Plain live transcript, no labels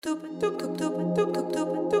Hey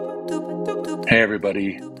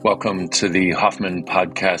everybody, welcome to the Hoffman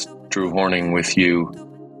Podcast. Drew Horning with you.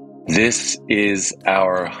 This is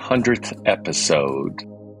our 100th episode.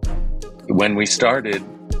 When we started,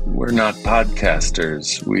 we're not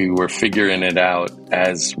podcasters. We were figuring it out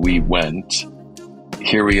as we went.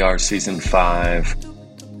 Here we are, season 5,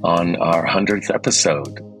 on our 100th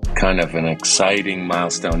episode. Kind of an exciting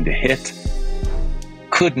milestone to hit.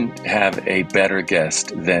 Couldn't have a better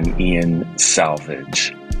guest than Ian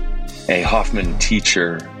Salvage, a Hoffman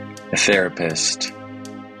teacher, a therapist.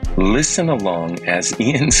 Listen along as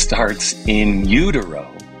Ian starts in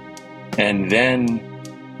utero and then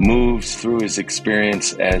moves through his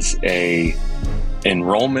experience as a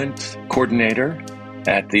enrollment coordinator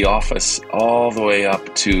at the office all the way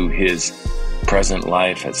up to his present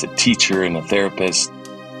life as a teacher and a therapist.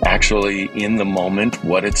 Actually, in the moment,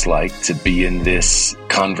 what it's like to be in this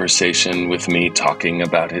conversation with me talking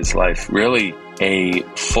about his life. Really a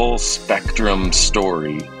full spectrum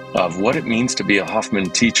story of what it means to be a Hoffman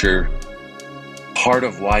teacher. Part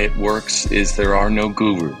of why it works is there are no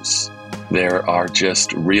gurus. There are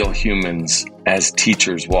just real humans as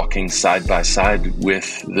teachers walking side by side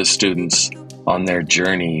with the students on their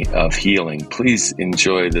journey of healing. Please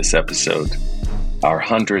enjoy this episode, our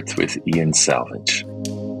 100th with Ian Salvage.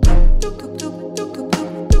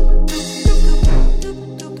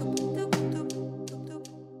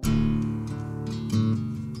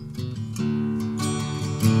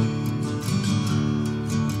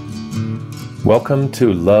 Welcome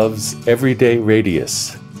to Love's Everyday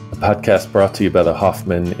Radius, a podcast brought to you by the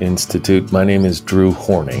Hoffman Institute. My name is Drew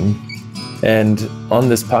Horning, and on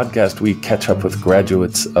this podcast we catch up with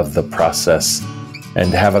graduates of the process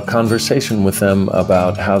and have a conversation with them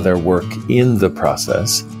about how their work in the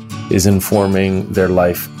process is informing their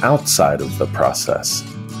life outside of the process,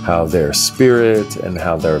 how their spirit and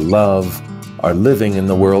how their love are living in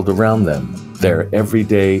the world around them, their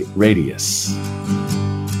everyday radius.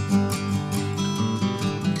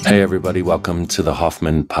 Hey everybody, welcome to the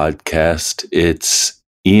Hoffman Podcast. It's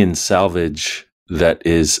Ian Salvage that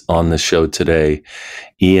is on the show today.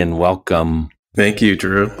 Ian, welcome. Thank you,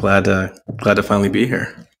 Drew. Glad to finally be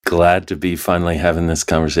here. Glad to be finally having this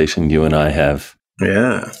conversation you and I have.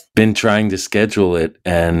 Yeah. Been trying to schedule it,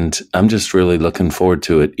 and I'm just really looking forward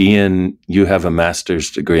to it. Ian, you have a master's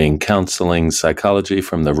degree in counseling psychology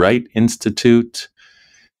from the Wright Institute.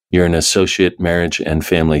 You're an associate marriage and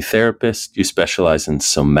family therapist. You specialize in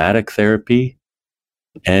somatic therapy,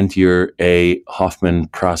 and you're a Hoffman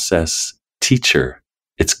process teacher.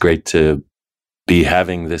 It's great to be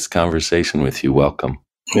having this conversation with you. Welcome.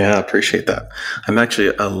 Yeah, I appreciate that. I'm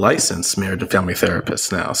actually a licensed marriage and family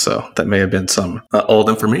therapist now, so that may have been some old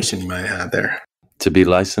information you might have had there. To be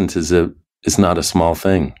licensed is not a small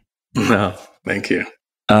thing. No, thank you.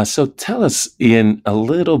 So tell us, Ian, a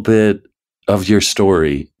little bit of your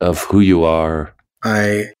story of who you are.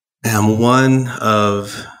 I am one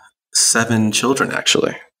of 7 children,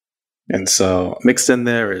 actually. And so mixed in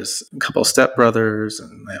there is a couple of stepbrothers,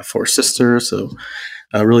 and I have 4 sisters, so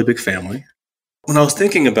a really big family. When I was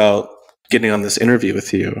thinking about getting on this interview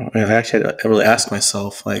with you, I actually had to really ask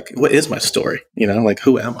myself, like, what is my story? Like,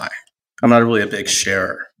 who am I? I'm not really a big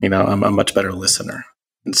sharer. I'm a much better listener.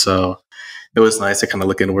 And so it was nice to kind of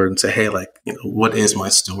look inward and say, hey, what is my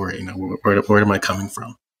story? Where am I coming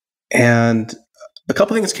from? And a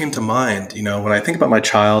couple things came to mind. When I think about my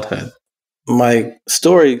childhood, my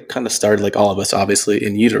story kind of started like all of us, obviously,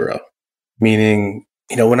 in utero. Meaning,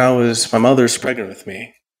 when my mother's pregnant with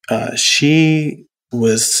me, she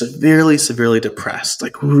was severely depressed,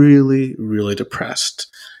 like really, really depressed,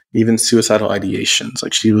 even suicidal ideations.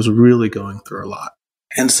 Like she was really going through a lot.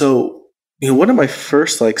 And so, one of my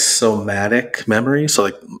first somatic memories, so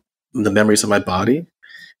the memories of my body,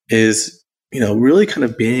 is, really kind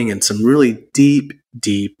of being in some really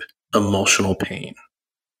deep emotional pain,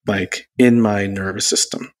 like in my nervous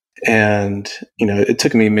system. And, it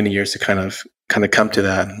took me many years to kind of come to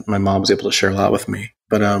that. My mom was able to share a lot with me.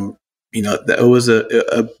 But, that was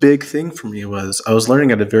a big thing for me was I was learning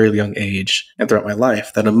at a very young age and throughout my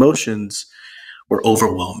life that emotions were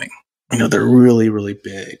overwhelming. They're really, really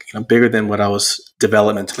big, bigger than what I was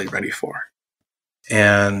developmentally ready for.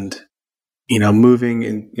 And, moving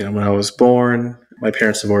in, when I was born, my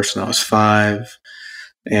parents divorced when I was 5,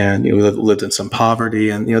 and, we lived in some poverty,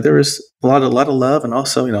 and, there was a lot of love and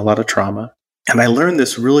also, a lot of trauma. And I learned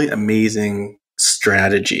this really amazing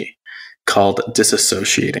strategy called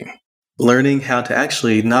disassociating. Learning how to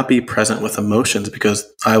actually not be present with emotions because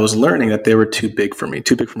I was learning that they were too big for me,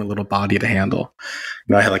 too big for my little body to handle.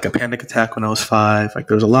 I had a panic attack when I was 5.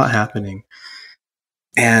 There was a lot happening.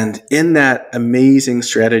 And in that amazing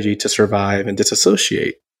strategy to survive and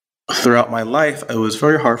disassociate, throughout my life, it was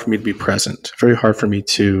very hard for me to be present, very hard for me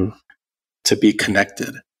to be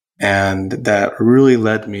connected. And that really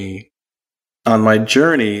led me on my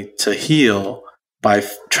journey to heal by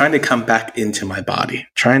trying to come back into my body,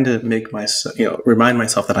 trying to make myself, remind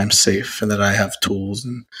myself that I'm safe and that I have tools.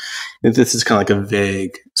 And this is kind of like a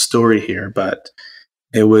vague story here, but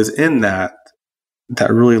it was in that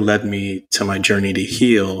really led me to my journey to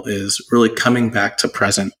heal, is really coming back to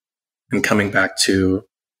present and coming back to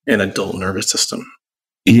an adult nervous system.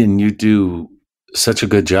 Ian, you do such a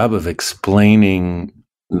good job of explaining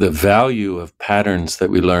the value of patterns that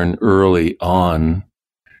we learn early on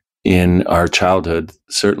in our childhood.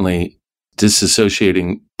 Certainly,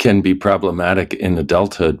 disassociating can be problematic in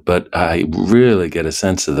adulthood, but I really get a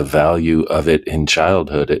sense of the value of it in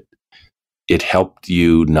childhood. It helped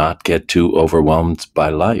you not get too overwhelmed by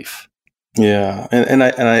life. Yeah, and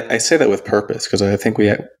I say that with purpose, because I think we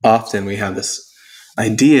have this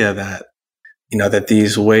idea that that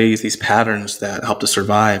these patterns that help to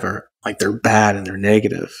survive are like they're bad and they're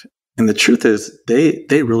negative. And the truth is they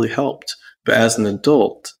really helped. But as an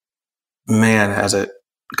adult, man, has it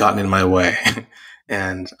gotten in my way.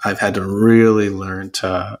 And I've had to really learn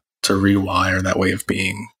to rewire that way of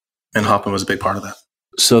being. And Hoffman was a big part of that.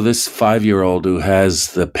 So this 5-year-old who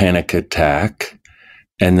has the panic attack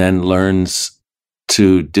and then learns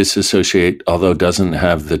to disassociate, although doesn't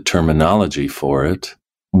have the terminology for it,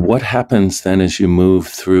 what happens then as you move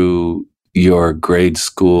through your grade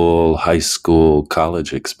school, high school,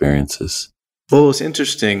 college experiences? Well, it was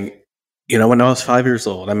interesting. When I was 5 years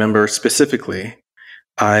old, I remember specifically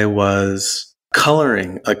I was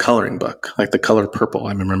coloring a coloring book, like the color purple.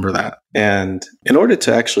 I remember that. And in order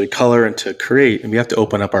to actually color and to create, we have to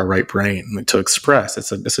open up our right brain to express.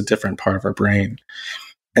 It's a different part of our brain.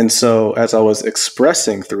 And so as I was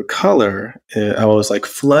expressing through color, I was like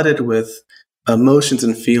flooded with emotions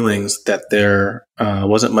and feelings that there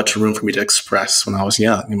wasn't much room for me to express when I was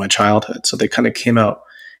young in my childhood. So they kind of came out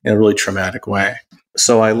in a really traumatic way.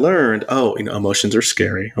 So I learned, emotions are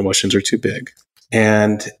scary. Emotions are too big.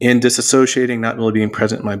 And in disassociating, not really being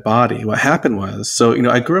present in my body, what happened was,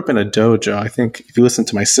 I grew up in a dojo. I think if you listen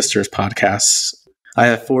to my sister's podcasts, I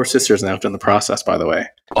have 4 sisters now in the process, by the way.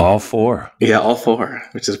 All 4? Yeah, all 4,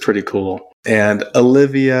 which is pretty cool. And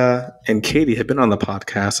Olivia and Katie had been on the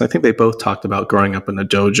podcast. I think they both talked about growing up in a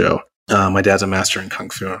dojo. My dad's a master in Kung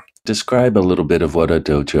Fu. Describe a little bit of what a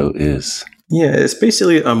dojo is. Yeah, it's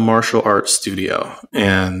basically a martial arts studio.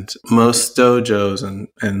 And most dojos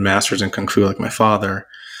and masters in Kung Fu, like my father,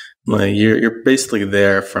 you're basically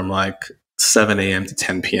there from like 7 a.m. to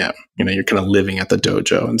 10 p.m. You're kind of living at the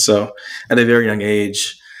dojo. And so at a very young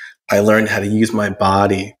age, I learned how to use my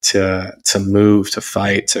body to move, to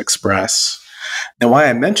fight, to express. And why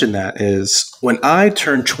I mention that is when I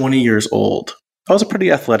turned 20 years old, I was a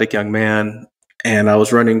pretty athletic young man, and I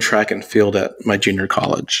was running track and field at my junior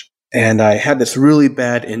college. And I had this really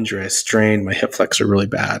bad injury. I strained my hip flexor really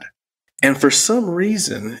bad. And for some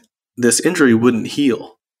reason, this injury wouldn't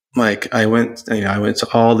heal. Like I went to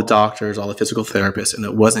all the doctors, all the physical therapists, and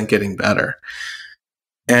it wasn't getting better.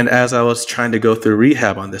 And as I was trying to go through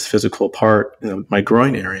rehab on this physical part, my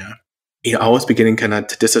groin area, I was beginning kind of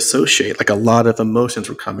to disassociate. Like a lot of emotions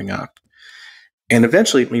were coming up. And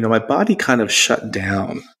eventually, my body kind of shut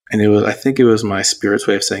down. And I think it was my spirit's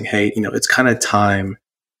way of saying, hey, it's kind of time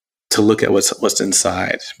to look at what's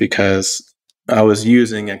inside, because I was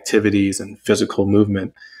using activities and physical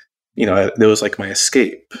movement. There was like my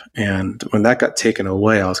escape. And when that got taken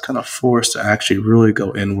away, I was kind of forced to actually really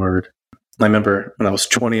go inward. I remember when I was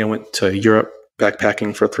 20, I went to Europe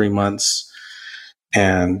backpacking for 3 months.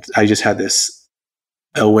 And I just had this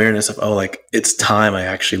awareness of, it's time I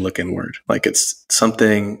actually look inward. Like it's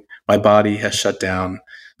something, my body has shut down.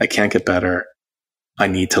 I can't get better. I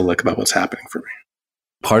need to look about what's happening for me.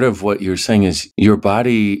 Part of what you're saying is your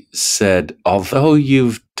body said, although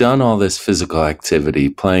you've done all this physical activity,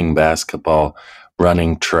 playing basketball,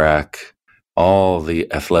 running track, all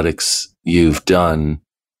the athletics you've done,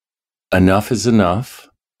 enough is enough.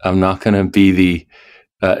 I'm not going to be the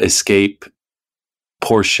escape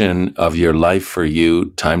portion of your life for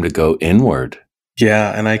you. Time to go inward.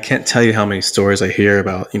 Yeah, and I can't tell you how many stories I hear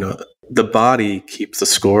about, the body keeps the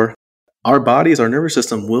score. Our bodies, our nervous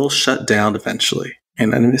system will shut down eventually.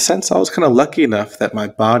 And in a sense, I was kind of lucky enough that my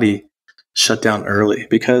body shut down early,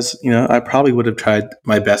 because, I probably would have tried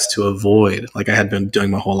my best to avoid, like I had been doing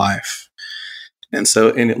my whole life. And so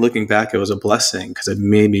looking back, it was a blessing, because it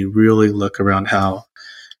made me really look around how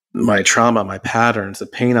my trauma, my patterns, the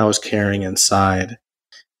pain I was carrying inside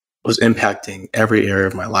was impacting every area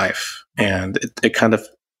of my life. And it kind of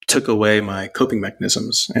took away my coping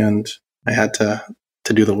mechanisms, and I had to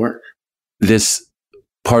do the work. This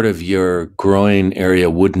part of your groin area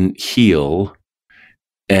wouldn't heal.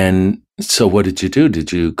 And so what did you do?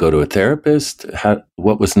 Did you go to a therapist?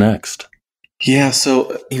 What was next? Yeah,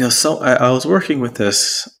 so I was working with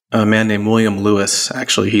this man named William Lewis.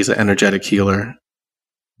 Actually, he's an energetic healer,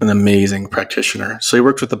 an amazing practitioner. So he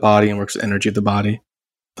works with the body and works with energy of the body.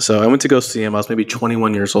 So I went to go see him. I was maybe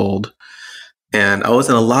 21 years old, and I was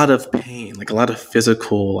in a lot of pain, like a lot of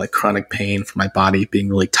physical, like chronic pain from my body being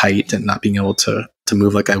really tight and not being able to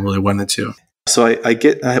move like I really wanted to. So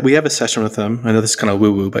we have a session with him. I know this is kind of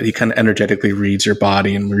woo-woo, but he kind of energetically reads your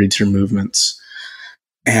body and reads your movements.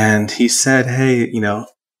 And he said, hey,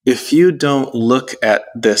 if you don't look at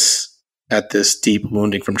this deep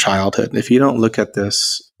wounding from childhood, if you don't look at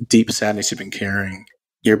this deep sadness you've been carrying,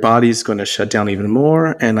 your body's going to shut down even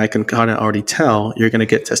more. And I can kind of already tell you're going to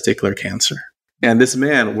get testicular cancer. And this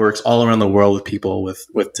man works all around the world with people with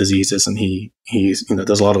diseases, and he's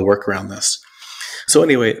does a lot of work around this. So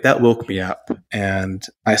anyway, that woke me up, and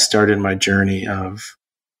I started my journey of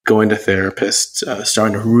going to therapists,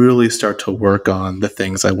 starting to really start to work on the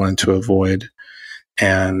things I wanted to avoid.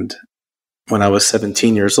 And when I was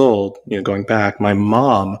 17 years old, going back, my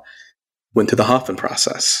mom went through the Hoffman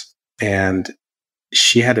process, and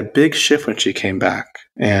she had a big shift when she came back.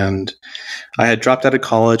 And I had dropped out of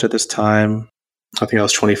college at this time. I think I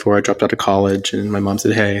was 24. I dropped out of college, and my mom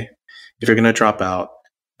said, hey, if you're going to drop out,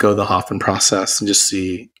 go the Hoffman process and just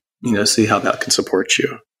see how that can support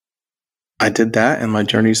you. I did that, and my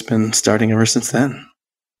journey's been starting ever since then.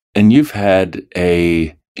 And you've had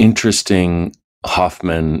a interesting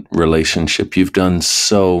Hoffman relationship. You've done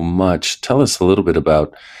so much. Tell us a little bit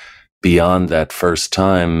about beyond that first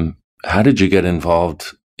time. How did you get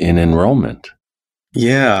involved in enrollment?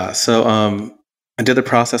 Yeah, so I did the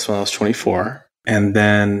process when I was 24, and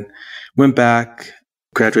then went back,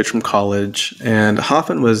 graduated from college, and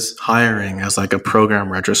Hoffman was hiring as like a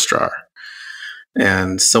program registrar.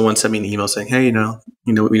 And someone sent me an email saying, hey,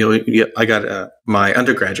 I got my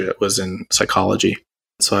undergraduate was in psychology.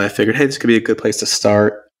 So I figured, hey, this could be a good place to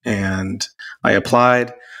start. And I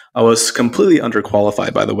applied. I was completely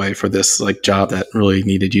underqualified, by the way, for this like job that really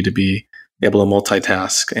needed you to be able to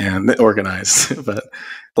multitask and organize. But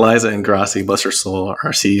Liza Ingrassi, bless her soul,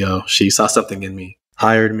 our CEO, she saw something in me,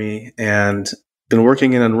 hired me, and been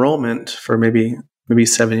working in enrollment for maybe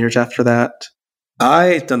 7 years after that.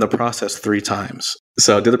 I'd done the process 3 times.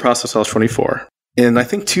 So I did the process when I was 24. In, I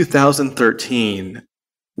think, 2013,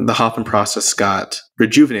 the Hoffman process got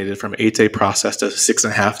rejuvenated from an 8-day process to a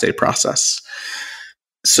 6.5-day process.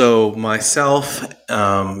 So myself,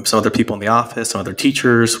 some other people in the office, some other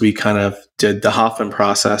teachers, we kind of did the Hoffman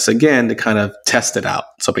process again to kind of test it out.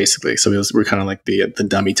 So basically, we're kind of like the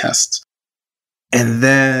dummy tests. And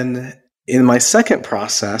then in my second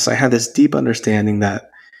process, I had this deep understanding that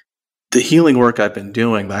the healing work I've been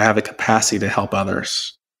doing, that I have a capacity to help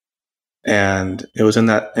others. And it was in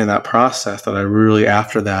that process that I really,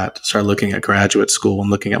 after that, started looking at graduate school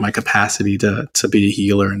and looking at my capacity to be a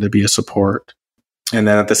healer and to be a support. And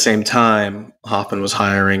then at the same time, Hoffman was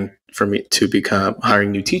hiring for me to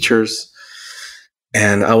hiring new teachers.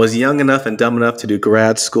 And I was young enough and dumb enough to do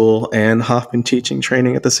grad school and Hoffman teaching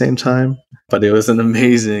training at the same time. But it was an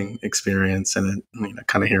amazing experience, and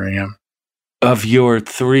kind of here I am. Of your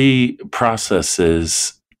 3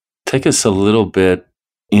 processes, take us a little bit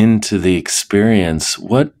into the experience.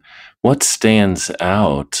 What stands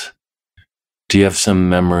out? Do you have some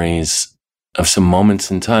memories of some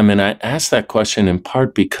moments in time? And I ask that question in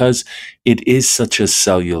part because it is such a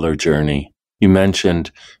cellular journey. You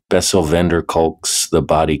mentioned Bessel van der Kolk's "The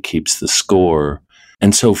Body Keeps the Score."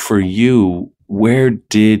 And so for you, where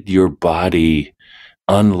did your body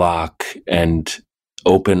unlock and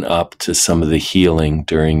open up to some of the healing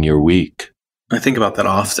during your week? I think about that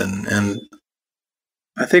often. And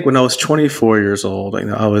I think when I was 24 years old,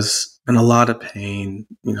 I was in a lot of pain,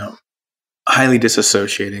 highly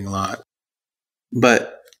disassociating a lot.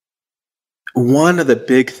 But one of the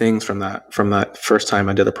big things from that first time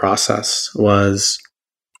I did the process was,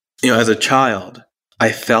 as a child,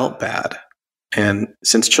 I felt bad. And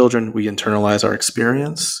since children, we internalize our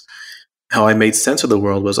experience. How I made sense of the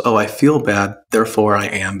world was, I feel bad, therefore I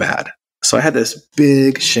am bad. So I had this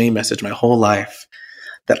big shame message my whole life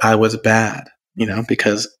that I was bad,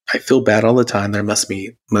 because I feel bad all the time. That must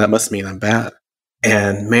mean I'm bad.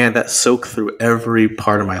 And man, that soaked through every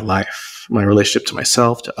part of my life, my relationship to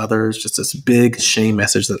myself, to others, just this big shame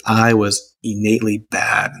message that I was innately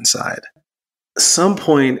bad inside. Some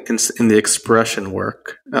point in the expression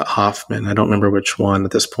work at Hoffman, I don't remember which one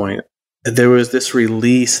at this point, there was this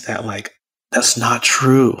release that like, that's not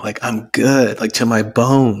true. Like, I'm good. Like, to my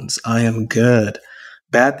bones, I am good.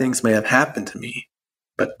 Bad things may have happened to me,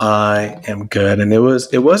 but I am good. And it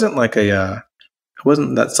wasn't like it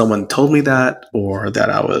wasn't that someone told me that or that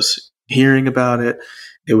I was hearing about it.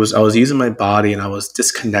 I was using my body and I was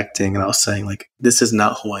disconnecting and I was saying like, this is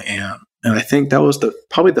not who I am. And I think that was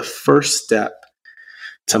probably the first step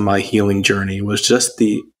to my healing journey, was just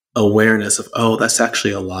the awareness of, oh, that's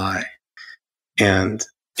actually a lie. And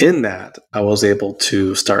in that, I was able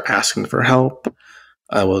to start asking for help.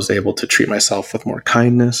 I was able to treat myself with more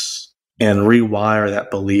kindness and rewire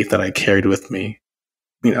that belief that I carried with me,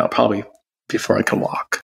 probably before I can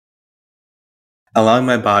walk. Allowing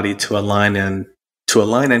my body to align and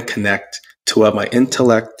connect to what my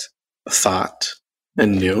intellect thought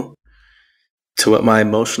and knew, to what my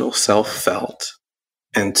emotional self felt,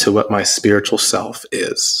 and to what my spiritual self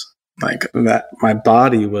is. Like that, my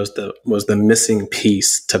body was the missing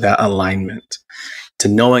piece to that alignment, to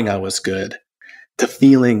knowing I was good, to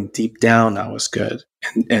feeling deep down I was good,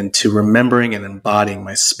 and to remembering and embodying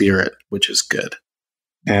my spirit, which is good.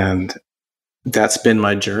 And that's been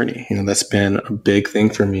my journey. That's been a big thing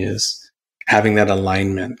for me, is having that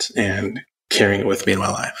alignment and carrying it with me in my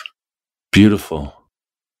life. Beautiful.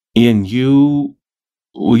 Ian,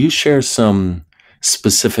 will you share some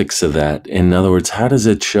specifics of that? In other words, how does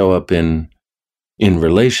it show up in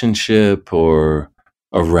relationship or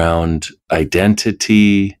around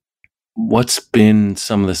identity? What's been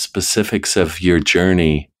some of the specifics of your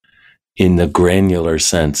journey in the granular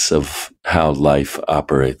sense of how life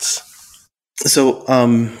operates? So,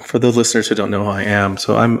 for the listeners who don't know who I am,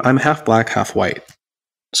 so I'm half black, half white.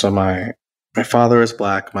 So my father is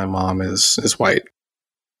black, my mom is white.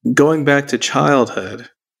 Going back to childhood,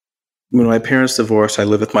 when my parents divorced, I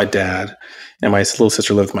lived with my dad, and my little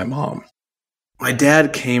sister lived with my mom. My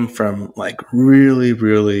dad came from like really,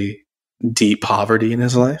 really deep poverty in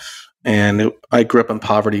his life, and I grew up in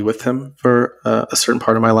poverty with him for a certain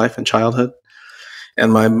part of my life in childhood.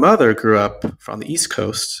 And my mother grew up from the East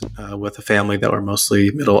Coast with a family that were mostly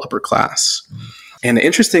middle upper class. And an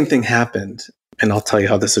interesting thing happened, and I'll tell you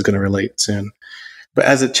how this is going to relate soon. But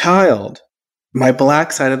as a child, my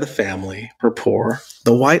black side of the family were poor.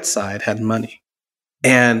 The white side had money.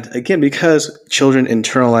 And again, because children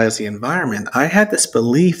internalize the environment, I had this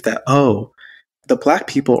belief that, oh, the black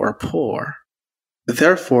people are poor,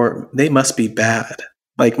 therefore they must be bad.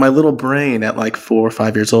 Like my little brain at like 4 or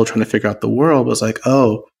 5 years old trying to figure out the world was like,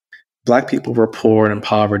 oh, black people were poor and in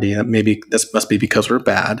poverty, and maybe this must be because we're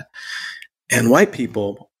bad. And white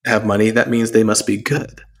people have money, that means they must be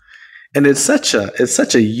good. And it's such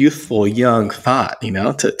a youthful, young thought,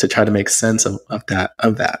 to try to make sense of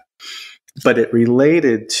that. But it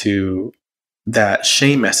related to that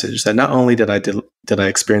shame message that not only did I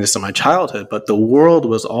experience this in my childhood, but the world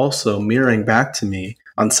was also mirroring back to me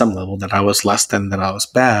on some level that I was less than, that I was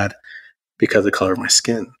bad because of the color of my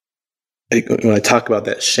skin. When I talk about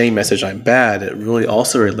that shame message, I'm bad, it really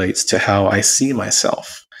also relates to how I see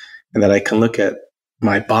myself, and that I can look at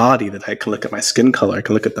my body, that I can look at my skin color, I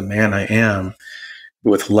can look at the man I am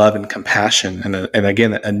with love and compassion, and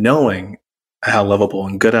again, a knowing how lovable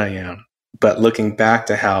and good I am, but looking back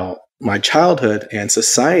to how my childhood and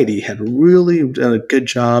society had really done a good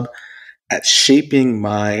job at shaping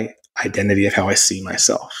my identity of how I see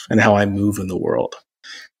myself and how I move in the world.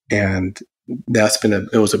 And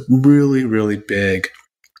it was a really, really big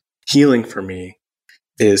healing for me,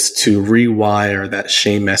 is to rewire that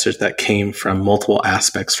shame message that came from multiple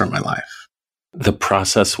aspects from my life. The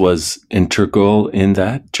process was integral in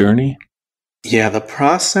that journey? Yeah, the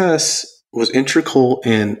process was integral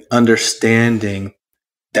in understanding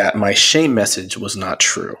that my shame message was not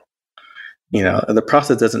true. The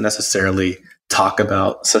process doesn't necessarily talk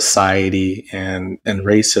about society and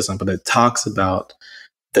racism, but it talks about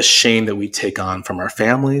the shame that we take on from our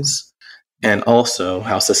families, and also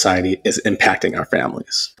how society is impacting our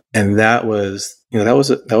families. And that was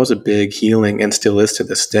a big healing, and still is to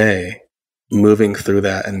this day, moving through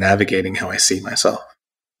that and navigating how I see myself.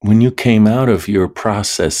 When you came out of your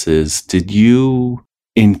processes, did you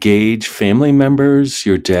engage family members,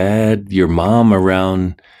 your dad, your mom,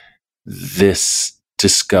 around this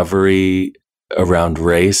discovery around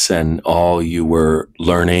race and all you were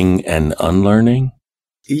learning and unlearning?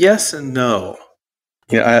 Yes and no.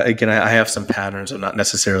 I have some patterns of not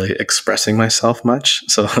necessarily expressing myself much.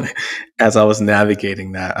 So as I was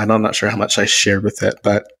navigating that, I'm not sure how much I shared with it,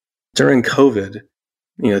 but during COVID,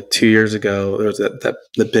 2 years ago, there was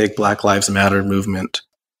the big Black Lives Matter movement.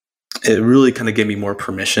 It really kind of gave me more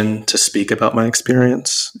permission to speak about my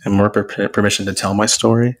experience and more permission to tell my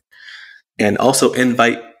story, and also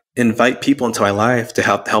invite invite people into my life to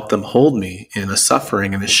help them hold me in the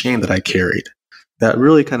suffering and the shame that I carried. That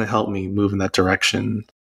really kind of helped me move in that direction.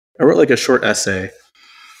 I wrote like a short essay,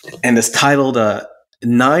 and it's titled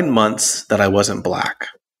 9 Months That I Wasn't Black.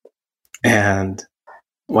 And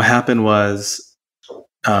what happened was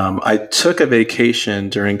I took a vacation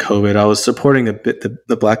during COVID. I was supporting a bit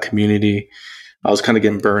the Black community. I was kind of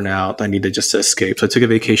getting burnt out. I needed just to escape. So I took a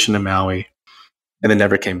vacation to Maui and then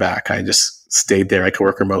never came back. I just stayed there. I could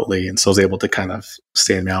work remotely. And so I was able to kind of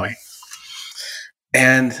stay in Maui.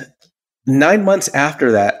 And 9 months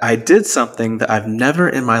after that, I did something that I've never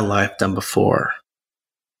in my life done before.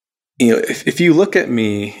 If you look at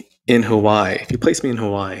me in Hawaii, if you place me in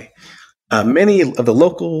Hawaii, many of the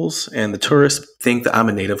locals and the tourists think that I'm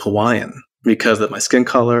a native Hawaiian because of my skin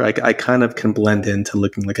color. I kind of can blend into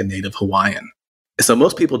looking like a native Hawaiian. So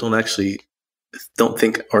most people don't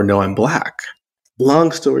think or know I'm Black.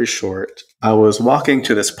 Long story short, I was walking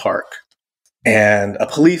to this park and a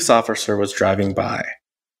police officer was driving by.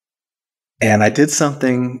 And I did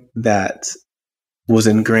something that was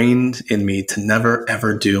ingrained in me to never,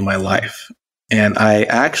 ever do in my life. And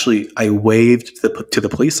I waved to the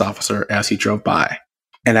police officer as he drove by.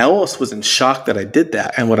 And I almost was in shock that I did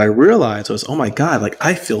that. And what I realized was, oh my God, like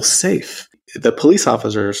I feel safe. The police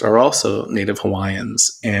officers are also Native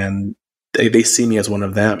Hawaiians, and they see me as one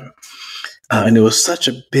of them. And it was such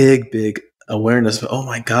a big awareness of, oh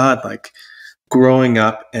my God, like growing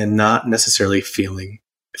up and not necessarily feeling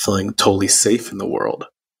totally safe in the world.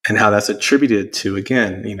 And how that's attributed to,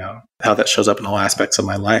 again, how that shows up in all aspects of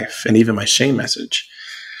my life and even my shame message.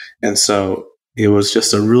 And so it was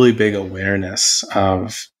just a really big awareness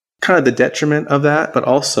of kind of the detriment of that, but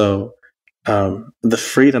also the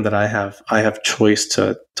freedom that I have choice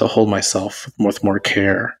to hold myself with more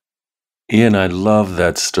care. Ian, I love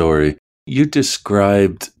that story. You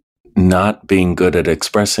described not being good at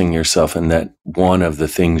expressing yourself, and that one of the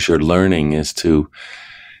things you're learning is to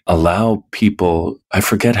allow people, I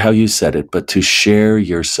forget how you said it, but to share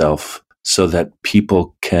yourself so that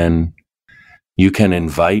you can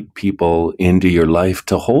invite people into your life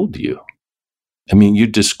to hold you. I mean, you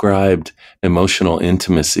described emotional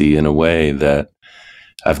intimacy in a way that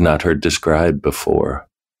I've not heard described before.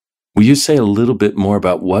 Will you say a little bit more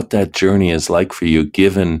about what that journey is like for you,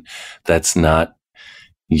 given that's not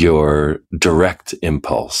your direct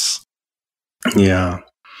impulse? Yeah.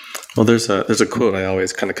 Well, there's a quote I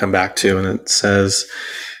always kind of come back to, and it says,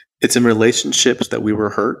 it's in relationships that we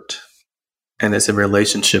were hurt, and it's in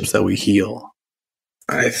relationships that we heal.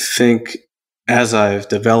 I think as I've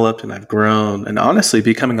developed and I've grown, and honestly,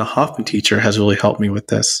 becoming a Hoffman teacher has really helped me with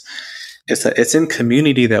this. It's in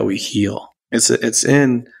community that we heal. It's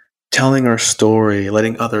in telling our story,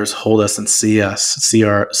 letting others hold us and see us, see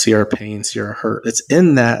our pain, see our hurt. It's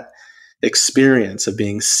in that experience of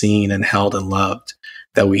being seen and held and loved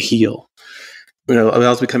that we heal. When I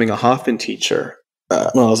was becoming a Hoffman teacher, when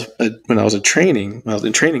I was in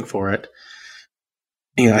training for it,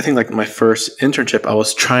 I think like my first internship, I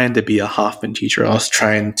was trying to be a Hoffman teacher. I was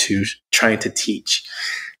trying to teach.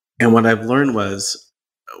 And what I've learned was,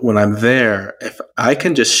 when I'm there, if I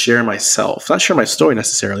can just share myself, not share my story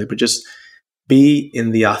necessarily, but just be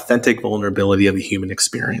in the authentic vulnerability of the human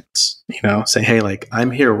experience, say, hey, like I'm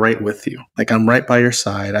here right with you. Like I'm right by your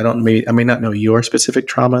side. I may not know your specific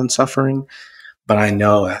trauma and suffering, but I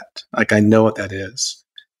know that, like, I know what that is.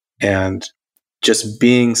 And just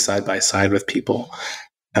being side by side with people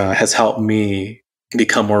has helped me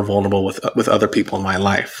become more vulnerable with other people in my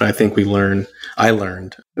life. And I think I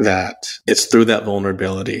learned that it's through that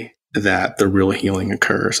vulnerability that the real healing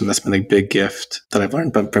occurs. And that's been a big gift that I've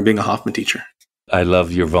learned from being a Hoffman teacher. I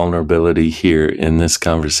love your vulnerability here in this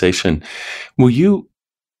conversation. Will you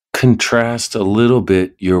contrast a little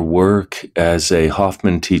bit your work as a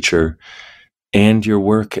Hoffman teacher and your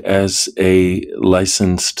work as a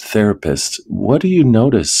licensed therapist? What do you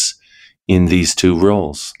notice in these two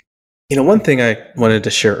roles? One thing I wanted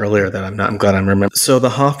to share earlier that I'm glad I'm remembering. So the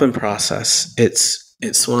Hoffman process,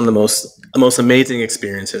 it's one of the most amazing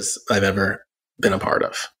experiences I've ever been a part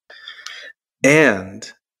of.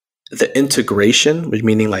 And the integration, which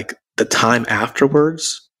meaning like the time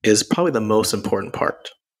afterwards, is probably the most important part.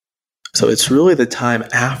 So it's really the time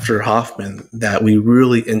after Hoffman that we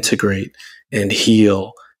really integrate and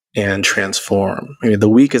heal and transform. I mean, the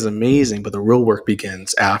week is amazing, but the real work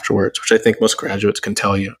begins afterwards, which I think most graduates can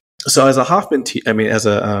tell you. So as a Hoffman, as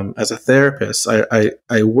a therapist, I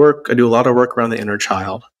do a lot of work around the inner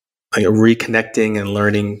child, like reconnecting and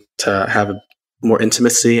learning to have more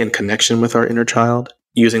intimacy and connection with our inner child,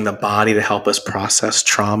 using the body to help us process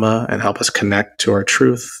trauma and help us connect to our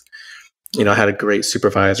truth. I had a great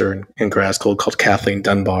supervisor in grad school called Kathleen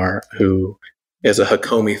Dunbar, who is a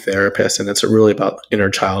Hakomi therapist, and it's really about inner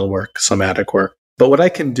child work, somatic work. But what I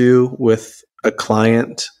can do with a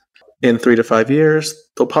client in 3 to 5 years,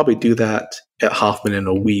 they'll probably do that at Hoffman in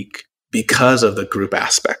a week because of the group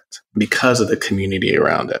aspect, because of the community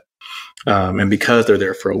around it, and because they're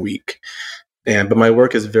there for a week. But my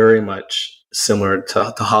work is very much similar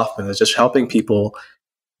to Hoffman. It's just helping people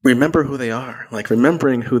remember who they are, like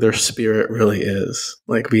remembering who their spirit really is.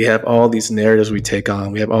 Like we have all these narratives we take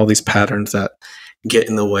on. We have all these patterns that get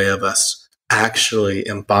in the way of us actually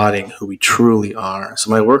embodying who we truly are. So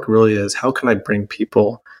my work really is, how can I bring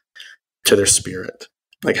people to their spirit?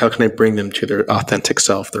 Like, how can I bring them to their authentic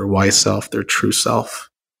self, their wise self, their true self?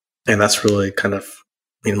 And that's really kind of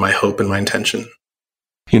my hope and my intention.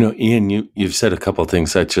 Ian, you've said a couple of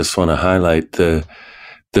things I just want to highlight.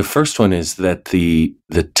 The first one is that the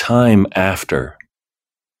time after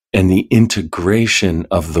and the integration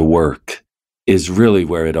of the work is really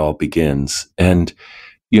where it all begins. And,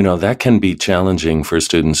 that can be challenging for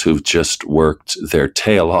students who've just worked their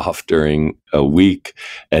tail off during a week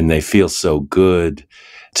and they feel so good,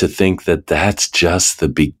 to think that that's just the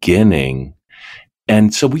beginning.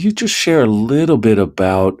 And so will you just share a little bit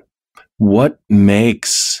about what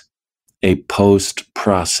makes a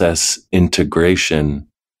post-process integration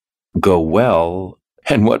go well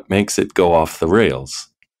and what makes it go off the rails?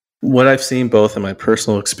 What I've seen both in my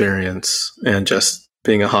personal experience and just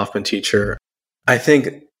being a Hoffman teacher, I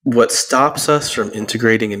think what stops us from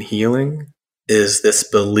integrating and healing is this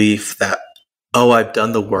belief that, I've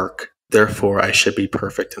done the work, therefore I should be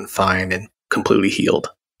perfect and fine and completely healed,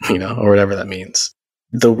 or whatever that means.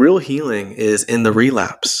 The real healing is in the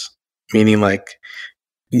relapse, meaning like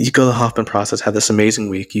you go the Hoffman process, have this amazing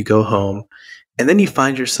week, you go home, and then you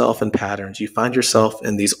find yourself in patterns. You find yourself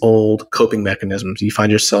in these old coping mechanisms. You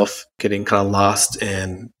find yourself getting kind of lost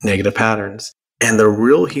in negative patterns. And the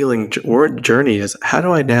real healing journey is, how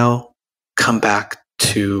do I now come back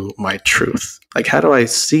to my truth? Like, how do I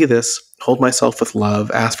see this, hold myself with love,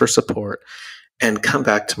 ask for support, and come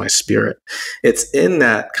back to my spirit? It's in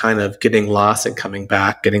that kind of getting lost and coming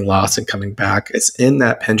back, getting lost and coming back. It's in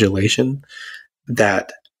that pendulation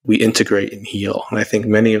that we integrate and heal. And I think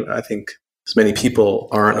many people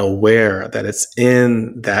aren't aware that it's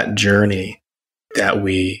in that journey that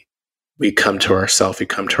we come to ourself, we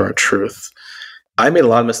come to our truth. I made a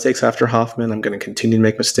lot of mistakes after Hoffman. I'm going to continue to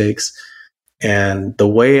make mistakes. And the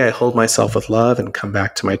way I hold myself with love and come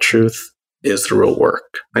back to my truth is the real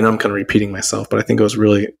work. I know I'm kind of repeating myself, but I think it was a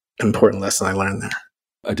really important lesson I learned there.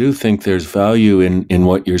 I do think there's value in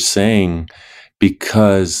what you're saying,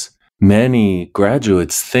 because many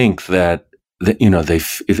graduates think that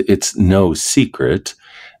it's no secret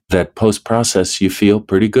that post-process you feel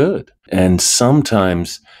pretty good. And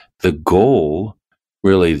sometimes the goal,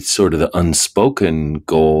 really sort of the unspoken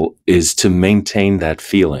goal, is to maintain that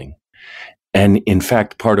feeling. And in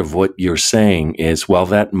fact, part of what you're saying is, while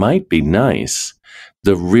that might be nice,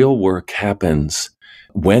 the real work happens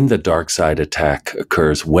when the dark side attack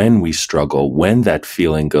occurs, when we struggle, when that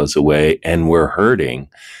feeling goes away and we're hurting.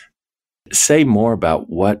 Say more about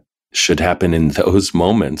what should happen in those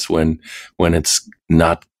moments when it's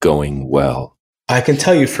not going well. I can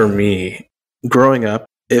tell you, for me, growing up,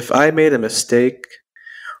 if I made a mistake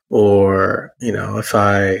or, if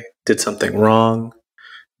I did something wrong,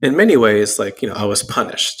 in many ways, I was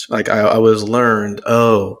punished. Like I was learned,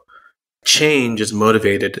 change is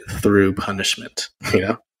motivated through punishment,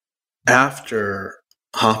 After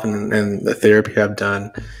Hoffman and the therapy I've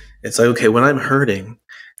done, it's like, okay, when I'm hurting,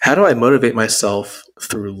 how do I motivate myself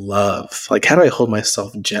through love? Like, how do I hold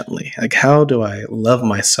myself gently? Like, how do I love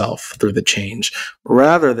myself through the change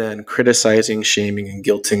rather than criticizing, shaming, and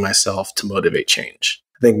guilting myself to motivate change?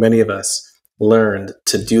 I think many of us learned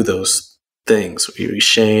to do those things. We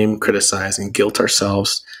shame, criticize, and guilt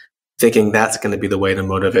ourselves, thinking that's going to be the way to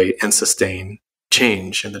motivate and sustain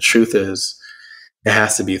change. And the truth is, it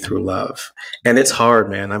has to be through love. And it's hard,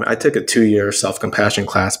 man. I took a 2-year self-compassion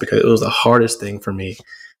class because it was the hardest thing for me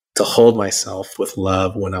to hold myself with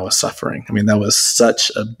love when I was suffering. I mean, that was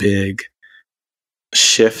such a big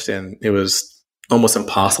shift, and it was almost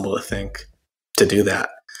impossible to do that.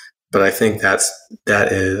 But I think that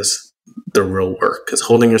is the real work, is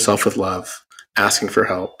holding yourself with love, asking for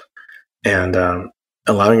help, and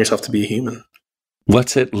allowing yourself to be a human.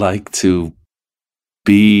 What's it like to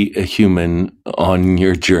be a human on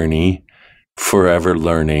your journey, forever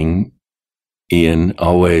learning, Ian?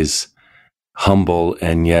 Always humble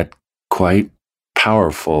and yet quite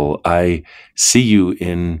powerful. I see you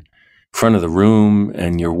in front of the room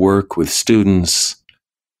and your work with students,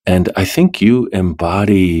 and I think you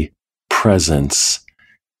embody presence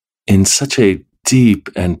in such a deep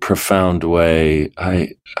and profound way.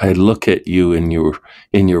 I look at you in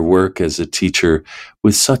your work as a teacher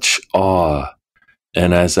with such awe.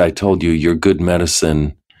 And as I told you, you're good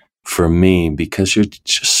medicine for me because you're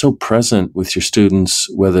just so present with your students,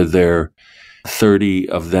 whether they're 30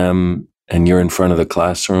 of them and you're in front of the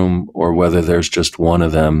classroom, or whether there's just one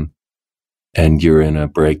of them and you're in a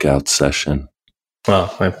breakout session.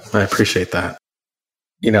 Well, I appreciate that.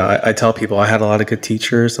 I tell people I had a lot of good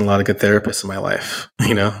teachers and a lot of good therapists in my life,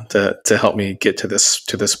 to help me get to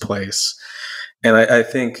this place. And I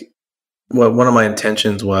think what one of my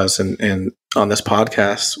intentions was, and on this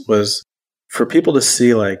podcast, was for people to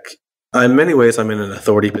see, like, in many ways, I'm in an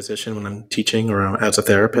authority position when I'm teaching or as a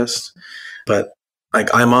therapist, but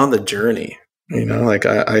like I'm on the journey. Like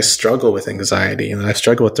I struggle with anxiety and I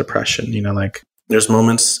struggle with depression. Like there's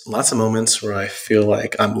lots of moments where I feel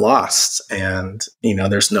like I'm lost and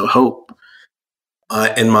there's no hope.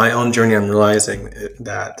 In my own journey, I'm realizing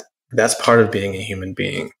that that's part of being a human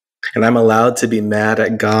being. And I'm allowed to be mad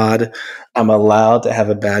at God. I'm allowed to have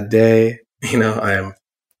a bad day. I'm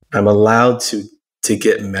allowed to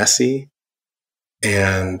get messy,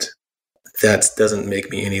 and that doesn't make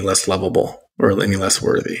me any less lovable or any less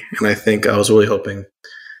worthy. And I think I was really hoping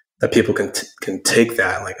that people can take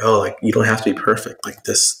that, like, oh, like you don't have to be perfect. Like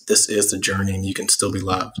this is the journey, and you can still be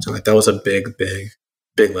loved. And like that was a big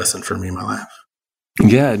lesson for me in my life.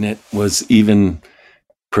 Yeah, and it was even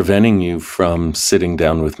preventing you from sitting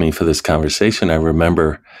down with me for this conversation. I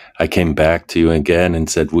remember I came back to you again and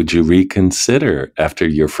said, would you reconsider after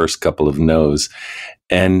your first couple of no's?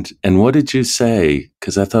 And what did you say?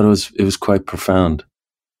 Because I thought it was quite profound.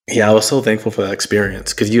 Yeah, I was so thankful for that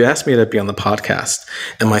experience because you asked me to be on the podcast.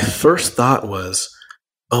 And my first thought was,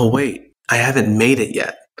 oh, wait, I haven't made it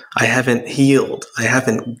yet. I haven't healed. I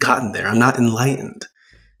haven't gotten there. I'm not enlightened.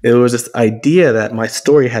 It was this idea that my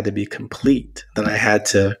story had to be complete, that I had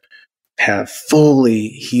to have fully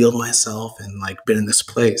healed myself and like been in this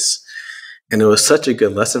place. And it was such a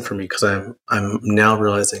good lesson for me because I'm now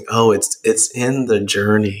realizing, oh, it's in the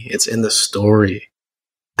journey, it's in the story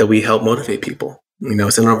that we help motivate people.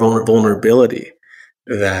 It's in our vulnerability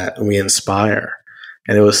that we inspire.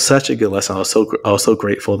 And it was such a good lesson. I was so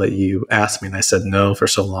grateful that you asked me, and I said no for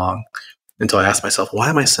so long until I asked myself, why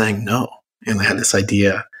am I saying no? And I had this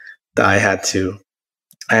idea that I had to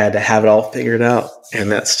have it all figured out.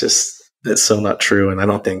 And it's so not true. And I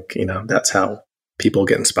don't think, that's how people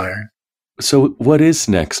get inspired. So what is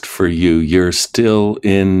next for you? You're still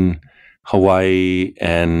in Hawaii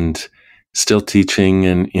and still teaching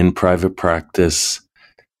in private practice.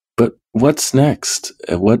 But what's next?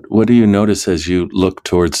 What do you notice as you look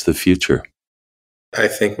towards the future? I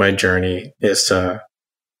think my journey is to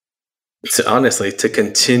honestly, to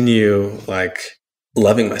continue like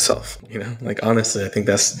loving myself, like honestly, I think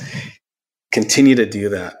that's continue to do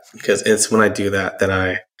that because it's when I do that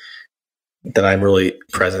I'm really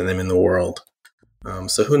present in the world.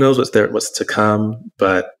 So who knows what's to come,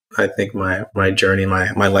 but I think my journey,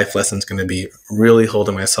 my life lesson is going to be really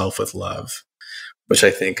holding myself with love, which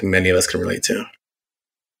I think many of us can relate to.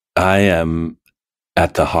 I am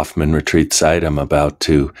at the Hoffman Retreat site. I'm about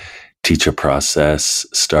to teach a process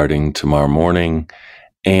starting tomorrow morning.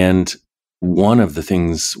 And one of the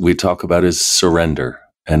things we talk about is surrender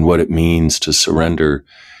and what it means to surrender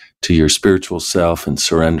to your spiritual self and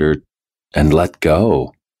surrender and let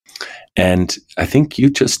go. And I think you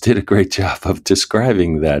just did a great job of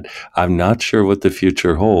describing that. I'm not sure what the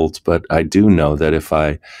future holds, but I do know that if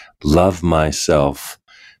I love myself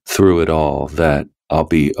through it all, that I'll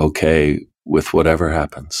be okay with whatever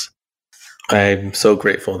happens. I'm so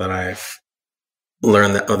grateful that I've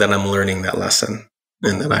learned that I'm learning that lesson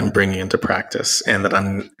and that I'm bringing into practice, and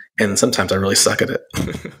and sometimes I really suck at it,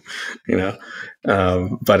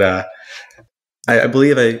 but I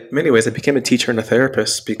believe in many ways I became a teacher and a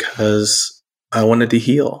therapist because I wanted to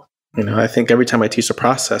heal. I think every time I teach a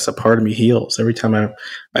process, a part of me heals. Every time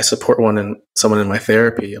I support someone in my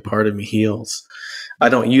therapy, a part of me heals. I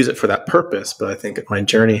don't use it for that purpose, but I think my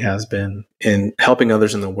journey has been in helping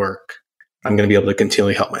others in the work. I'm going to be able to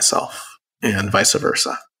continually help myself and vice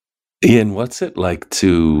versa. Ian, what's it like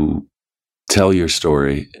to tell your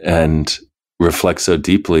story and reflect so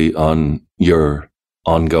deeply on your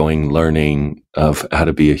ongoing learning of how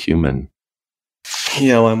to be a human?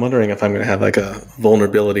 Yeah, well, I'm wondering if I'm going to have like a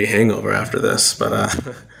vulnerability hangover after this, but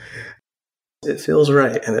it feels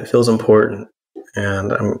right and it feels important.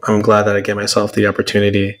 And I'm glad that I get myself the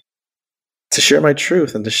opportunity to share my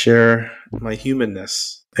truth and to share my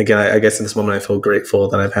humanness. Again, I guess in this moment, I feel grateful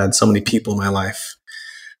that I've had so many people in my life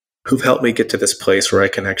who've helped me get to this place where I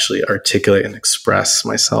can actually articulate and express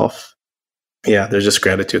myself yeah, there's just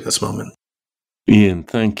gratitude in this moment. Ian,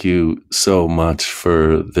 thank you so much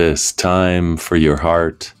for this time, for your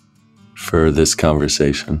heart, for this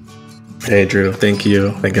conversation. Hey, Drew, thank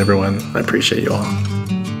you. Thank everyone. I appreciate you all.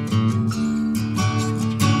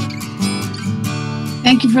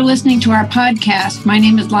 Thank you for listening to our podcast. My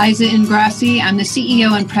name is Liza Ingrassi. I'm the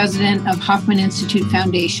CEO and president of Hoffman Institute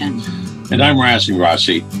Foundation. And I'm Raz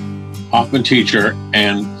Ingrassi, Hoffman teacher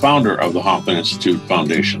and founder of the Hoffman Institute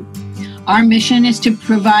Foundation. Our mission is to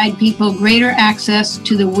provide people greater access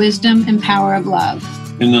to the wisdom and power of love.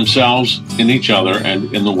 In themselves, in each other,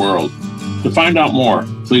 and in the world. To find out more,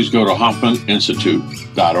 please go to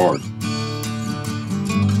hoffmaninstitute.org.